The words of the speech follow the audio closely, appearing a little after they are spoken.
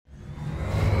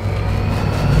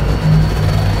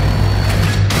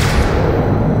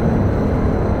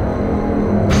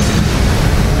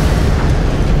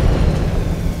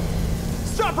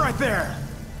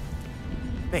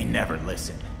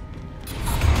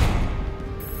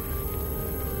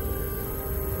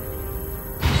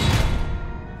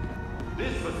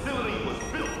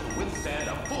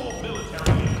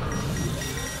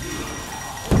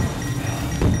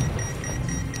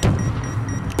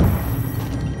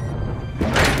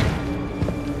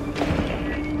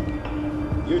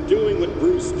doing what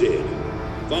Bruce did.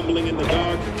 Fumbling in the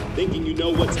dark, thinking you know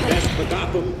what's best for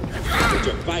Gotham, but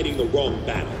you're fighting the wrong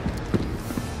battle.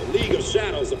 The League of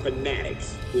Shadows are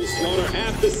fanatics who'll slaughter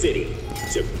half the city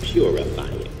to purify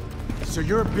it. So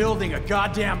you're building a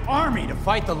goddamn army to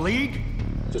fight the League?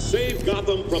 To save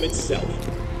Gotham from itself.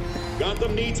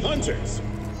 Gotham needs hunters,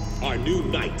 our new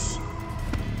knights.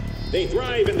 They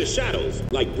thrive in the shadows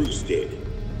like Bruce did,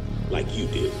 like you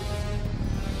did.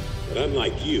 But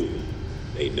unlike you,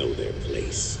 they know their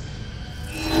place.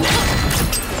 Here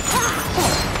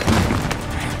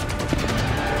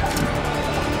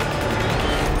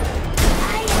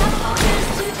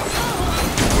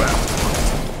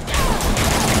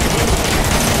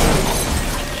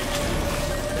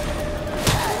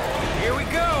we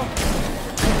go!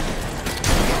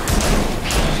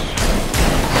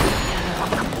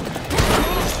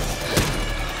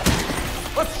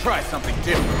 Let's try something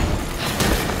different.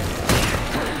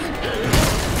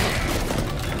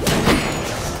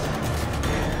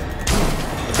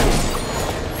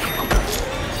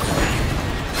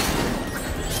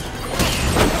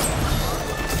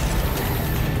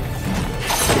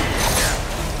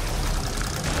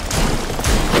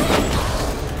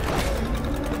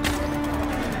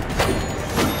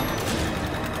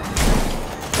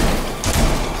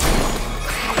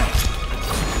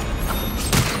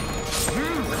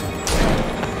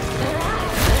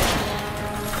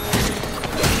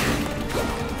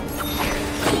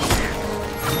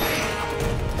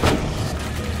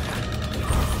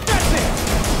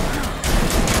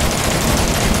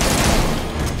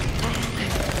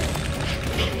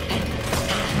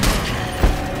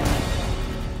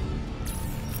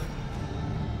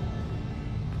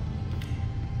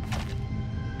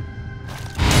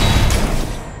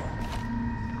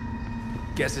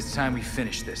 Guess it's time we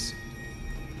finish this.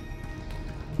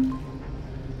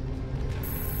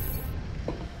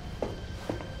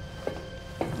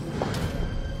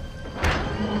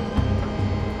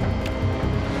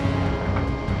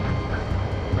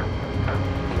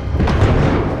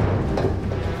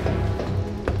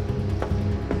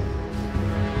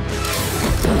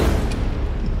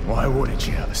 Why wouldn't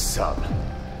you have a sub?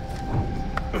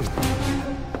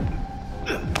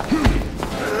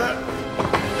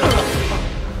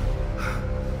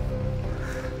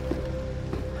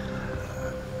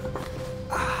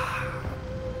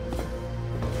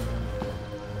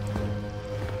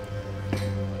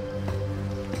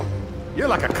 You're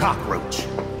like a cockroach.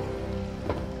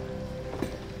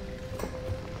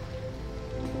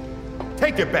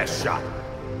 Take your best shot.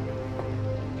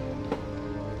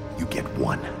 You get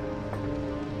one.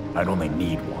 I'd only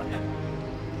need one.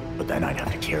 But then I'd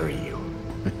have to carry you.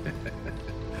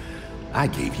 I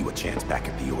gave you a chance back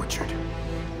at the orchard.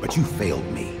 But you failed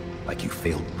me, like you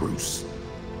failed Bruce.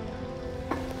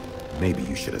 Maybe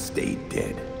you should have stayed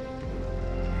dead.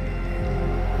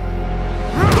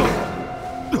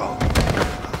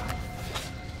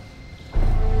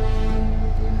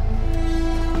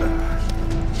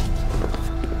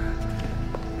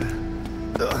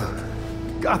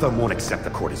 Gotham won't accept the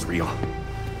court is real,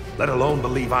 let alone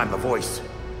believe I'm the voice.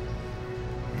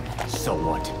 So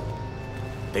what?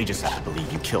 They just have to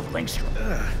believe you killed Langstrom.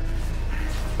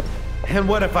 And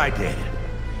what if I did?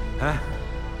 Huh?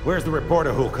 Where's the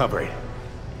reporter who'll cover it?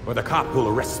 Or the cop who'll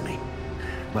arrest me?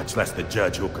 Much less the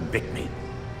judge who'll convict me.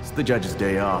 It's the judge's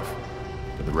day off,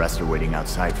 but the rest are waiting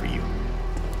outside for you.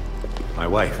 My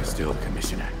wife is still a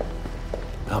commissioner.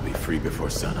 I'll be free before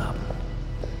sunup.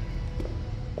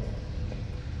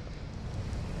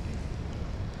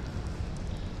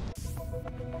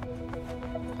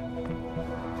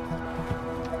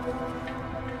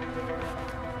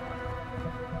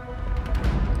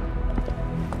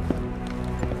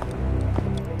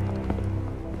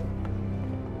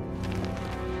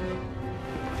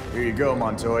 Here you go,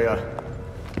 Montoya.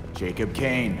 Jacob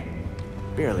Kane.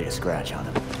 Barely a scratch on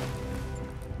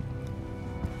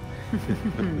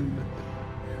him.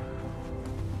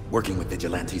 Working with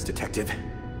vigilantes, Detective?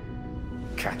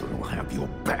 Catherine will have your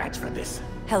badge for this.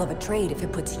 Hell of a trade if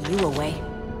it puts you away.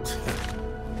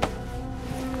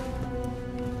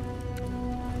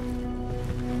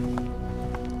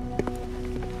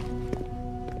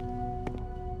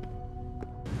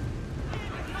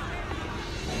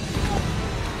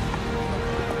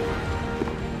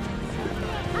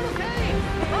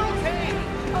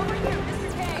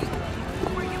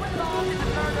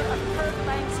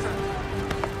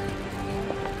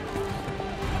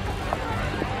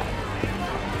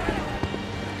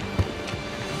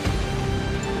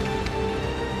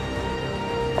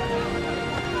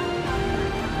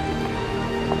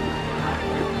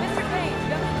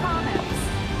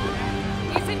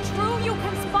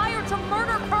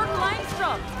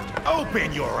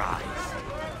 Open your eyes!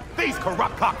 These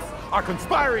corrupt cops are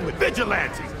conspiring with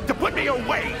vigilantes to put me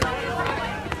away!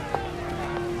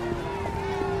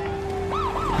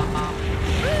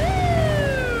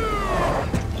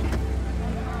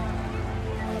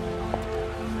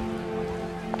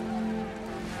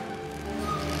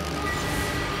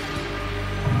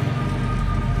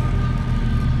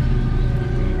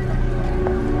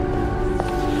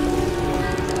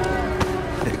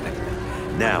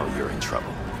 Now you're in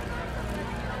trouble.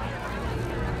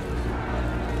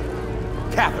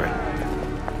 Catherine!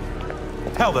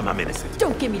 Tell them I'm innocent.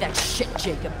 Don't give me that shit,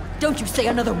 Jacob. Don't you say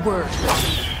another word.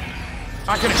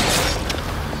 I can...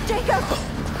 Jacob!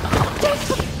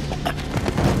 Jacob!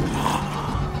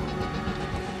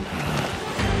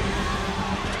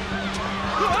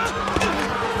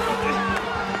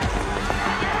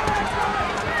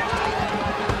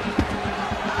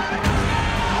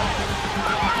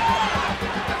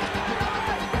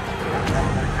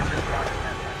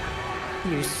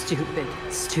 You stupid,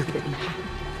 stupid man.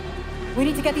 We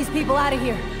need to get these people out of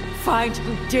here. Find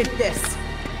who did this.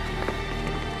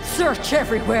 Search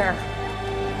everywhere.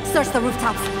 Search the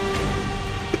rooftops.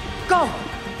 Go!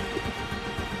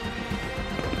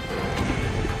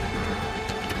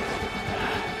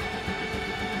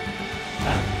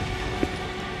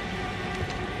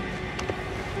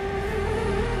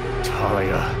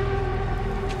 Talia.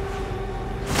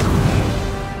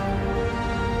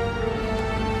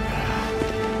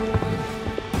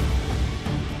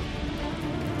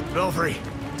 Belfry,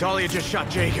 Talia just shot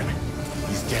Jacob.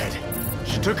 He's dead.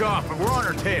 She took off, but we're on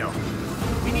her tail.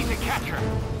 We need to catch her.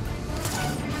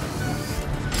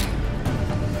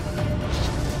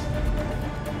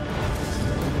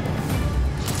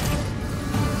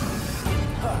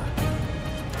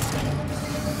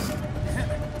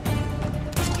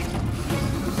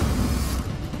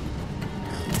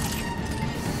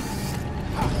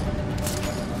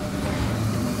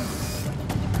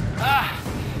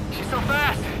 She's so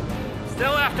fast.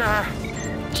 Still after her.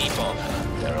 Keep on.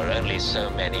 There are only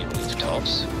so many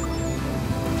rooftops.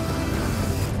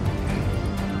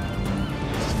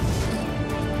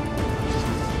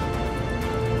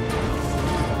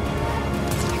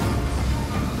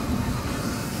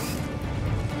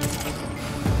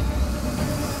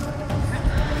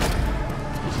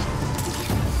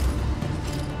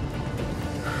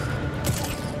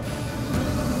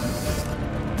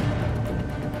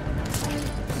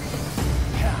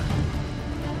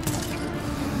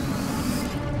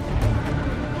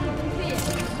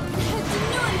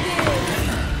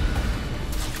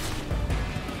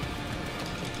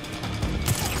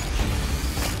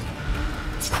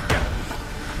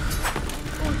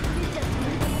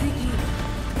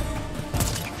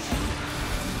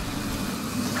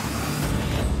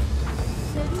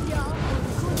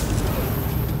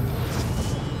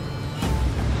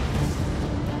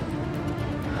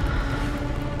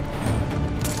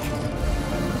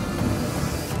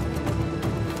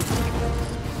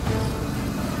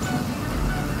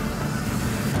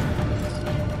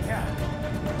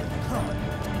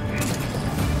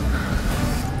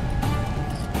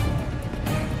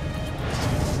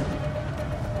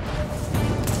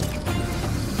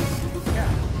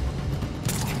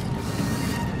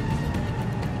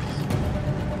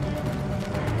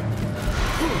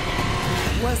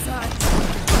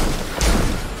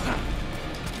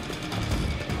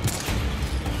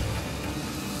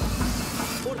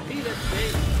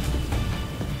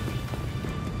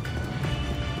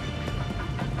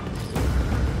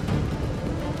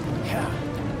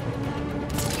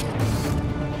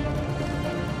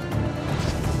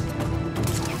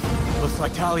 Looks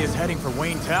like Talia's heading for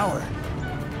Wayne Tower.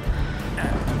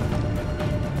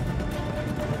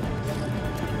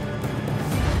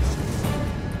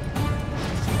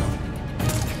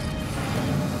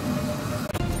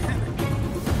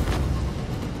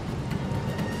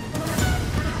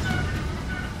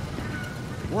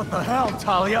 What the hell,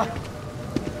 Talia?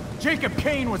 Jacob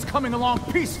Kane was coming along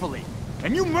peacefully,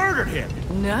 and you murdered him!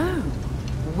 No,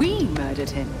 we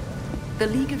murdered him. The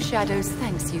League of Shadows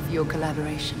thanks you for your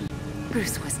collaboration.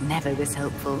 Bruce was never this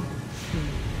helpful.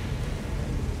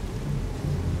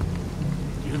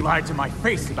 You lied to my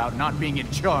face about not being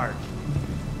in charge.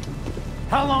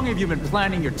 How long have you been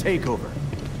planning your takeover?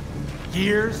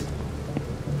 Years?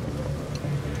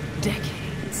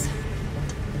 Decades.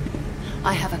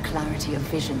 I have a clarity of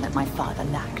vision that my father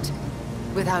lacked.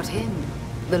 Without him,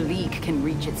 the League can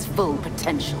reach its full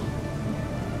potential.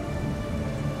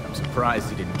 I'm surprised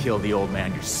you didn't kill the old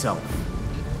man yourself.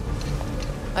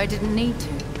 I didn't need to.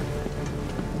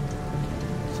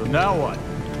 So now what?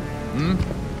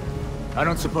 I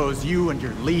don't suppose you and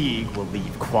your League will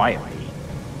leave quietly.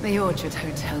 The Orchard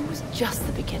Hotel was just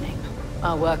the beginning.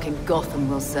 Our work in Gotham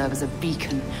will serve as a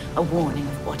beacon, a warning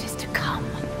of what is to come.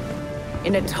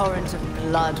 In a torrent of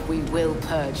blood, we will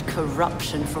purge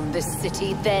corruption from this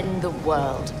city, then the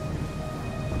world.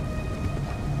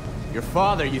 Your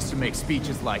father used to make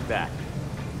speeches like that.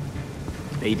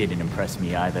 They didn't impress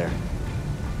me either.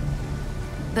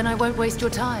 Then I won't waste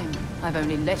your time. I've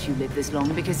only let you live this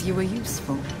long because you were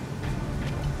useful.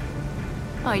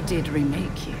 I did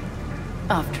remake you,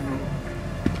 after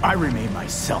all. I remain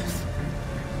myself.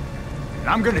 And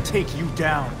I'm gonna take you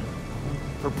down.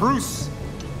 For Bruce,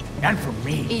 and for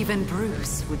me. Even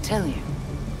Bruce would tell you.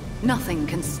 Nothing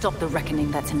can stop the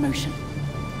reckoning that's in motion.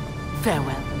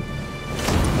 Farewell.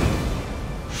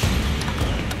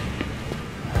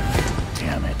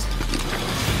 Damn it.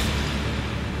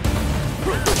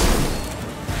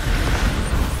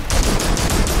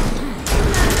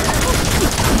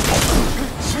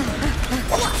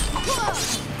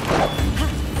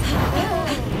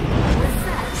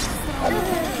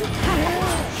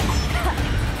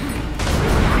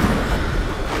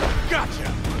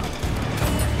 Gotcha!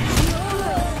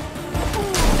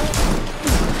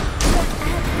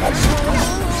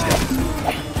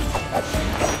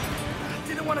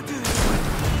 Didn't want to do this,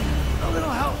 but a little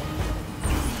help.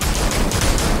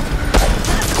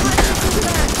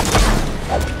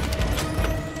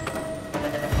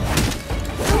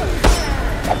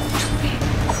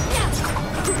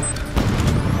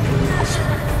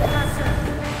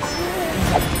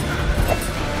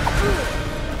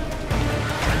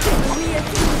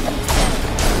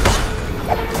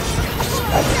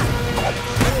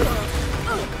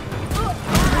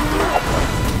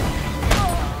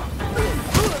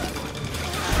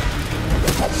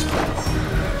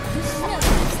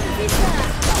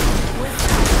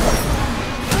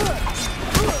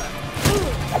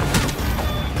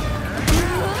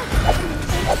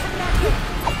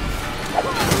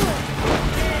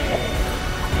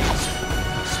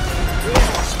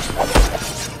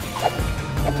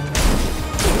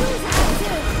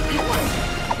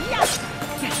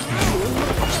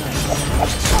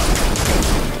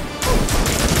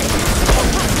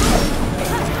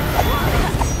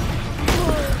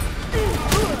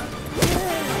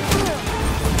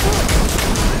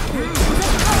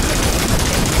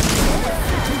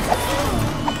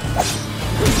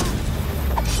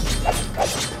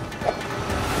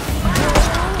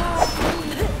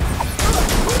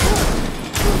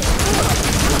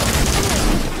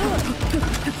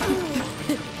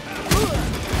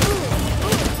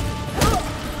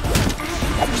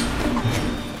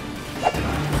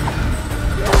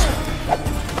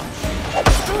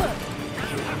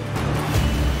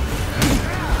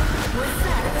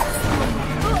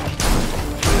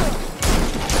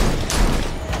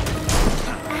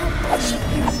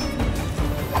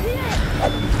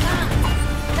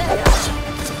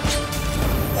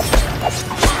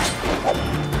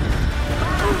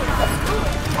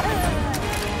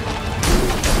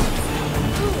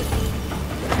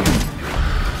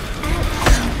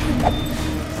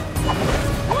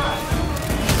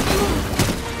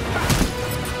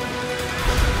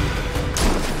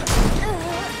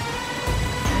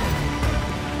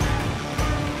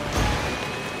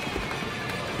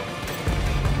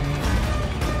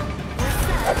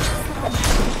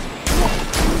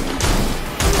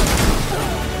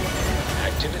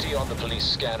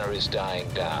 Scanner is dying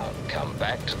down. Come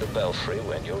back to the Belfry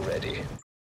when you're ready.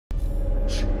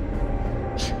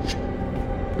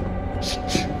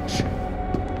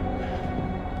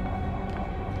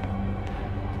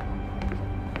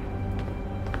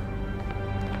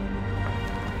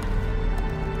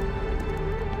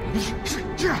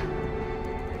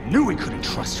 Knew we couldn't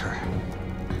trust her.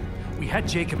 We had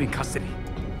Jacob in custody.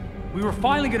 We were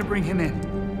finally gonna bring him in.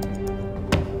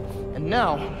 And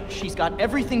now, she's got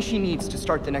everything she needs to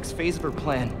start the next phase of her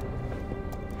plan.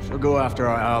 She'll go after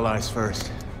our allies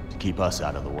first, to keep us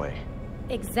out of the way.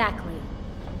 Exactly.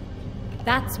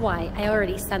 That's why I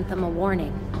already sent them a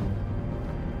warning.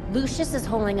 Lucius is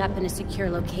holding up in a secure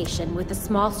location with a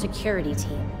small security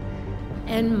team.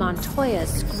 And Montoya's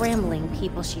scrambling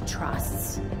people she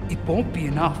trusts. It won't be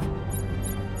enough.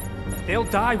 They'll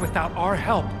die without our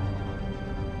help.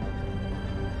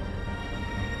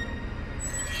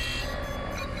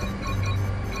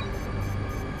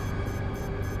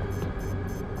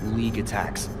 League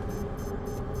attacks.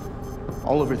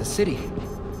 All over the city.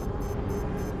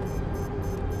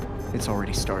 It's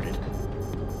already started.